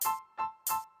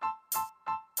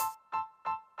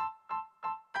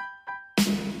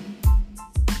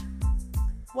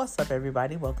What's up,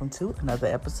 everybody? Welcome to another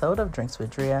episode of Drinks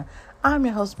with Drea. I'm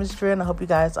your host, Miss Drea, and I hope you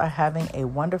guys are having a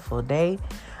wonderful day.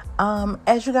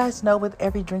 As you guys know, with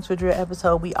every Drinks with Drea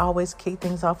episode, we always kick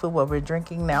things off with what we're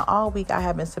drinking. Now, all week I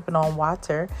have been sipping on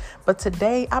water, but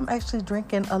today I'm actually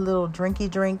drinking a little drinky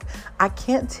drink. I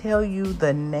can't tell you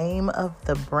the name of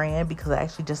the brand because I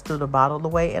actually just threw the bottle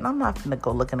away, and I'm not going to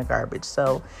go look in the garbage.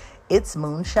 So it's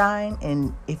moonshine,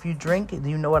 and if you drink,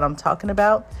 you know what I'm talking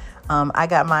about. I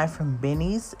got mine from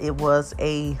Benny's. It was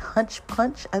a Hunch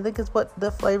Punch, I think is what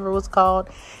the flavor was called.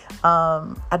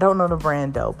 I don't know the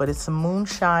brand though, but it's some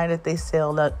moonshine that they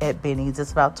sell at Benny's.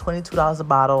 It's about $22 a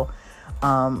bottle.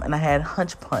 And I had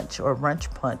Hunch Punch or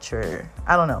Runch Punch, or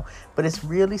I don't know, but it's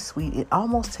really sweet. It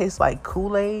almost tastes like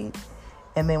Kool-Aid.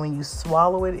 And then when you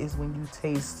swallow it is when you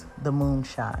taste the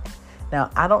moonshine. Now,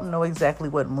 I don't know exactly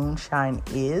what moonshine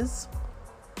is.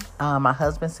 My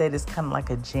husband said it's kind of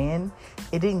like a gin.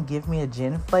 It didn't give me a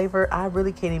gin flavor. I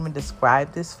really can't even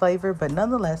describe this flavor, but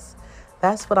nonetheless,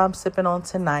 that's what I'm sipping on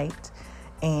tonight.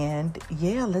 And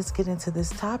yeah, let's get into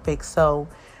this topic. So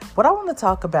what I want to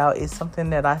talk about is something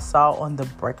that I saw on the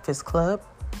Breakfast Club,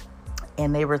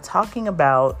 and they were talking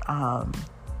about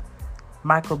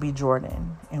Michael B.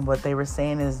 Jordan. And what they were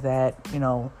saying is that,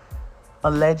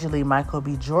 allegedly Michael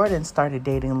B. Jordan started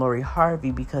dating Lori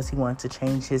Harvey because he wanted to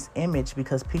change his image,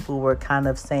 because people were kind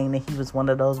of saying that he was one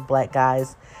of those black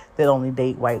guys that only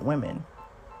date white women.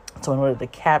 So in order to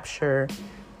capture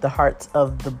the hearts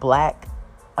of the black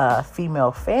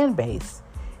female fan base,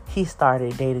 he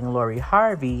started dating Lori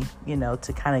Harvey,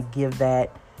 to kind of give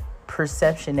that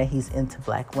perception that he's into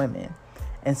black women.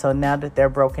 And so now that they're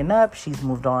broken up, she's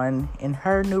moved on in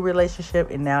her new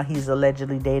relationship, and now he's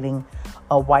allegedly dating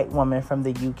a white woman from the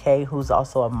UK who's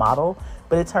also a model.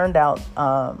 But it turned out,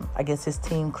 I guess his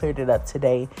team cleared it up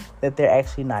today that they're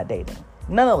actually not dating.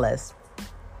 Nonetheless,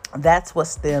 that's what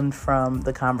stemmed from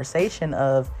the conversation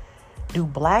of, do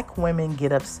black women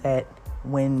get upset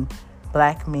when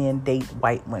black men date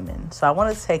white women? So I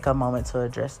want to take a moment to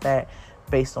address that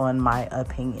based on my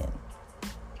opinion.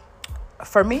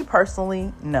 For me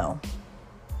personally, no.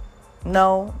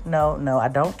 I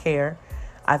don't care.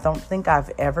 I don't think I've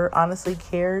ever honestly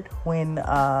cared when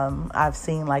I've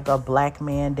seen like a black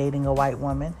man dating a white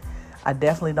woman. I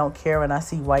definitely don't care when I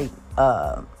see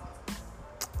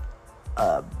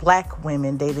black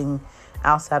women dating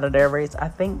outside of their race. I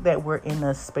think that we're in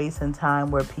a space and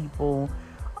time where people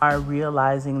are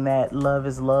realizing that love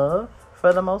is love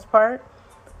for the most part.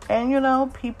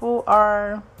 And, people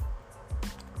are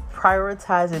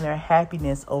prioritizing their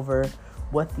happiness over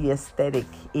what the aesthetic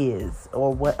is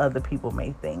or what other people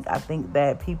may think. I think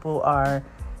that people are,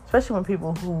 especially when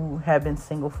people who have been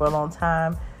single for a long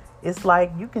time, it's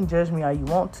like, you can judge me all you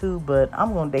want to, but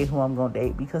I'm going to date who I'm going to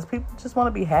date, because people just want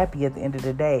to be happy at the end of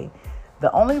the day.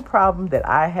 The only problem that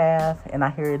I have, and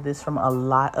I hear this from a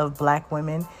lot of black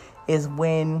women, is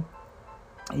when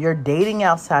you're dating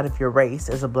outside of your race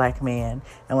as a black man,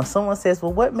 and when someone says,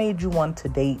 well, what made you want to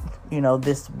date,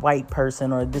 this white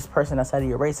person or this person outside of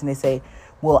your race, and they say,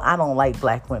 well, I don't like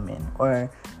black women,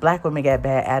 or black women got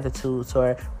bad attitudes,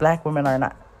 or black women are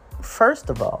not. First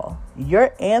of all,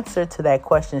 your answer to that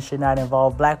question should not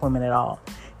involve black women at all.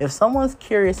 If someone's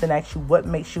curious and asks you what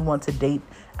makes you want to date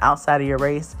outside of your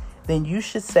race, then you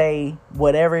should say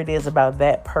whatever it is about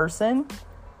that person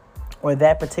or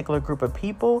that particular group of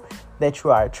people that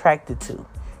you are attracted to.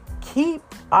 Keep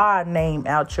our name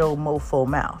out your mofo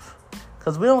mouth,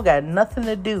 because we don't got nothing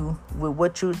to do with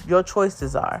what your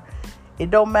choices are. It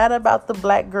don't matter about the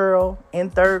black girl in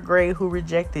 3rd grade who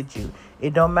rejected you.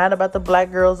 It don't matter about the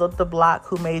black girls up the block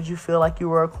who made you feel like you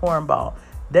were a cornball.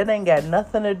 That ain't got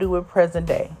nothing to do with present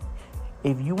day.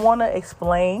 If you want to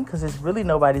explain, because it's really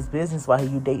nobody's business why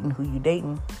you dating who you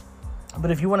dating, but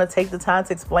if you want to take the time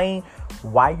to explain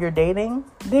why you're dating,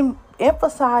 then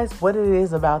emphasize what it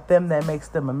is about them that makes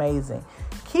them amazing.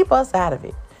 Keep us out of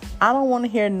it. I don't want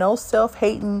to hear no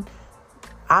self-hating,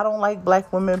 I don't like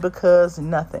black women because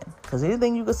nothing. Because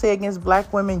anything you can say against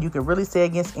black women, you can really say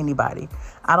against anybody.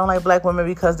 I don't like black women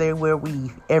because they wear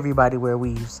weave. Everybody wear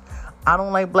weaves. I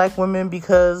don't like black women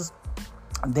because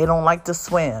they don't like to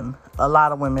swim. A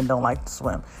lot of women don't like to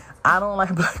swim. I don't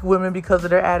like black women because of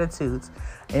their attitudes.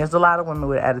 And there's a lot of women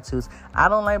with attitudes. I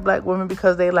don't like black women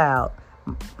because they loud.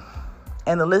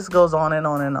 And the list goes on and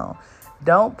on and on.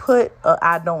 Don't put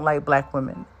I don't like black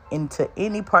women into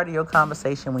any part of your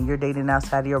conversation when you're dating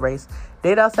outside of your race.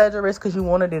 Date outside your race because you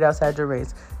want to date outside your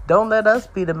race. Don't let us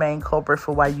be the main culprit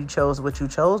for why you chose what you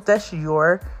chose. That's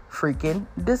your freaking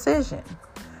decision.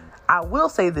 I will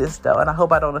say this, though, and I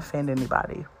hope I don't offend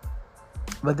anybody,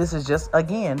 but this is just,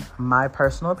 again, my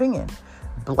personal opinion.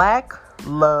 Black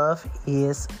love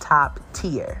is top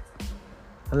tier.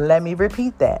 Let me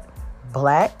repeat that.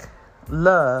 Black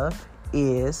love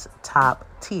is top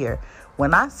tier.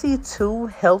 When I see two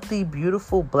healthy,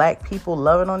 beautiful black people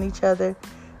loving on each other,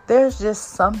 there's just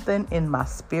something in my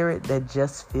spirit that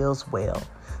just feels well.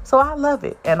 So I love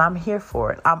it and I'm here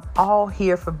for it. I'm all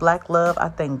here for black love. I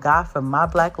thank God for my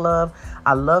black love.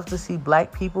 I love to see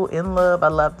black people in love. I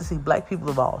love to see black people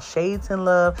of all shades in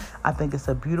love. I think it's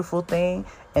a beautiful thing,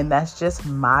 and that's just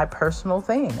my personal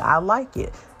thing. I like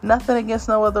it. Nothing against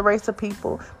no other race of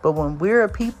people, but when we're a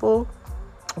people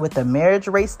with the marriage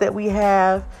rates that we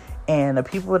have, and the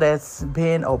people that's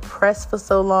been oppressed for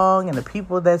so long, and the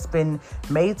people that's been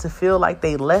made to feel like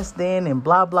they less than and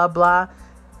blah, blah, blah,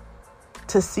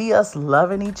 to see us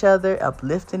loving each other,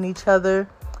 uplifting each other,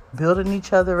 building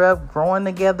each other up, growing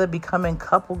together, becoming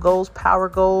couple goals, power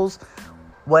goals,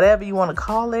 whatever you want to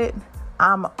call it,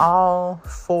 I'm all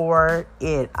for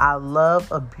it. I love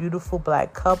a beautiful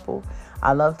black couple.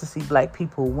 I love to see black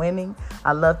people winning.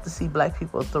 I love to see black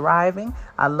people thriving.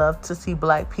 I love to see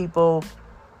black people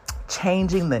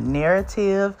changing the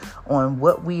narrative on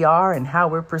what we are and how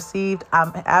we're perceived.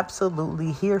 I'm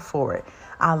absolutely here for it.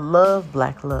 I love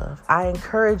black love. I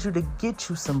encourage you to get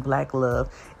you some black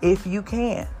love if you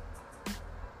can.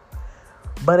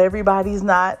 But everybody's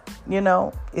not,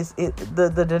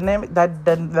 the dynamic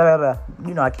that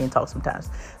I can't talk sometimes.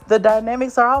 The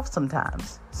dynamics are off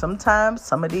sometimes. Sometimes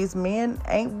some of these men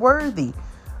ain't worthy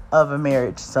of a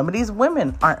marriage. Some of these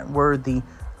women aren't worthy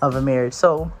of a marriage.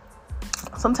 So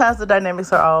sometimes the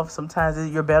dynamics are off.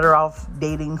 Sometimes you're better off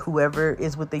dating whoever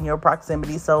is within your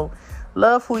proximity. So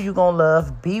love who you gonna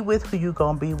love. Be with who you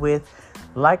gonna be with.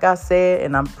 Like I said,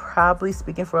 and I'm probably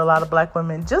speaking for a lot of black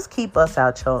women, just keep us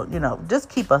out, just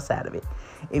keep us out of it.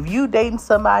 If you dating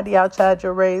somebody outside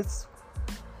your race,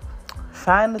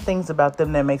 find the things about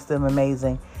them that makes them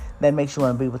amazing, that makes you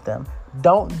want to be with them.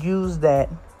 Don't use that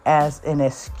as an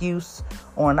excuse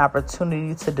or an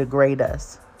opportunity to degrade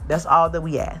us. That's all that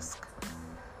we ask.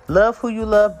 Love who you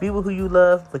love, be with who you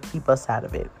love, but keep us out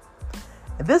of it.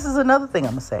 And this is another thing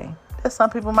I'm going to say that some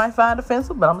people might find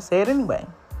offensive, but I'm going to say it anyway.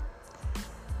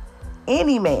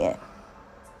 Any man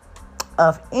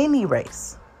of any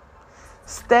race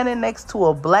standing next to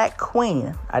a black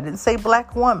queen, I didn't say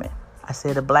black woman, I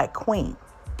said a black queen.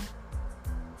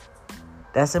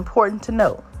 That's important to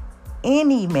know.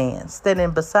 Any man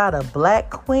standing beside a black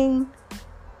queen,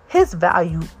 his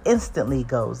value instantly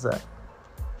goes up.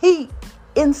 He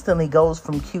instantly goes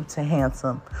from cute to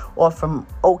handsome, or from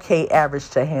okay average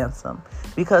to handsome,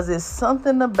 because there's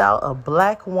something about a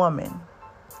black woman,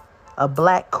 a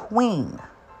black queen,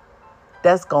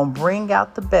 that's going to bring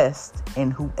out the best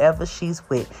in whoever she's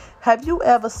with. Have you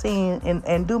ever seen,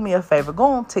 and do me a favor, go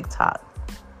on TikTok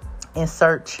and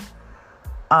search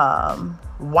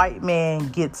white man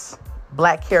gets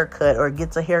black haircut or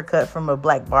gets a haircut from a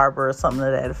black barber or something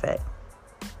to that effect.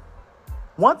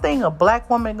 One thing a black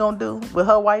woman going to do with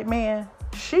her white man,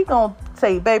 she going to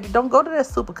say, baby, don't go to that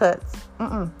Supercuts.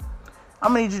 I'm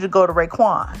going to need you to go to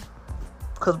Raekwon.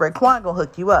 Because Raekwon gonna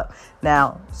hook you up.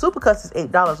 Now, Supercuts is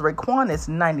 $8. Raekwon is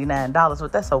 $99,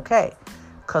 but that's okay.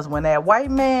 Because when that white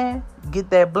man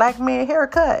get that black man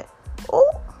haircut,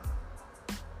 ooh.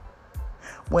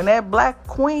 When that black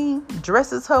queen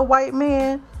dresses her white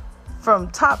man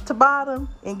from top to bottom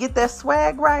and get that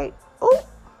swag right, ooh.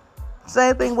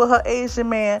 Same thing with her Asian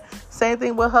man. Same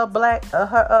thing with her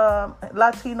her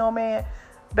Latino man.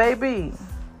 Baby,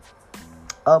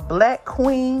 a black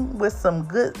queen with some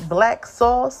good black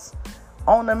sauce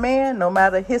on a man, no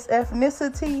matter his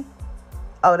ethnicity,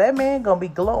 oh, that man gonna be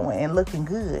glowing and looking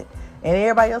good. And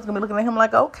everybody else gonna be looking at him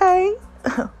like, okay,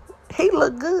 he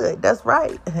look good. That's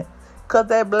right. Because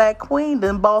that black queen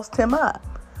done bossed him up.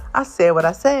 I said what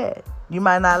I said. You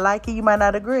might not like it. You might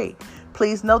not agree.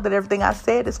 Please know that everything I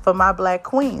said is for my black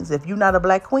queens. If you're not a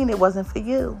black queen, it wasn't for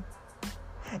you.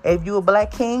 If you a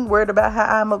black king worried about how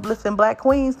I'm uplifting black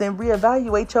queens, then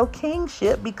reevaluate your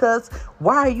kingship, because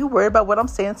why are you worried about what I'm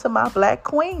saying to my black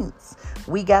queens?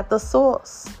 We got the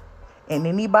source, and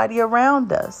anybody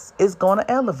around us is going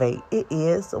to elevate. It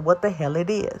is what the hell it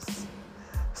is.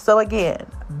 So again,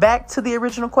 back to the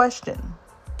original question.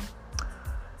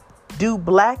 Do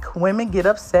black women get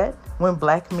upset when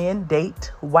black men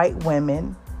date white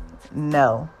women?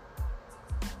 No.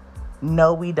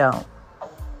 No, we don't.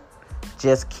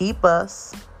 Just keep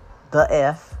us the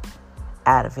F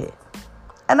out of it.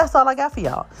 And that's all I got for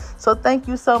y'all. So thank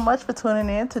you so much for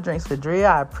tuning in to Drinks with Drea.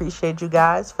 I appreciate you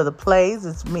guys for the plays.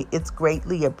 It's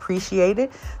greatly appreciated.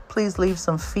 Please leave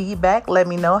some feedback. Let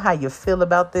me know how you feel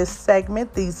about this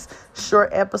segment, these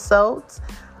short episodes.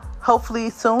 hopefully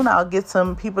soon I'll get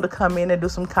some people to come in and do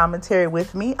some commentary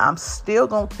with me. I'm still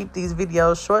going to keep these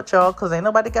videos short, y'all, because ain't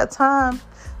nobody got time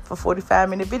for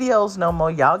 45-minute videos no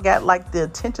more. Y'all got like the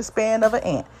attention span of an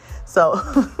ant. So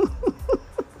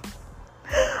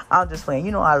I'm just playing.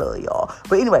 You know I love y'all.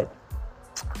 But anyway,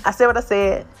 I said what I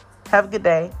said. Have a good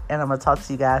day, and I'm going to talk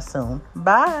to you guys soon.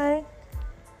 Bye.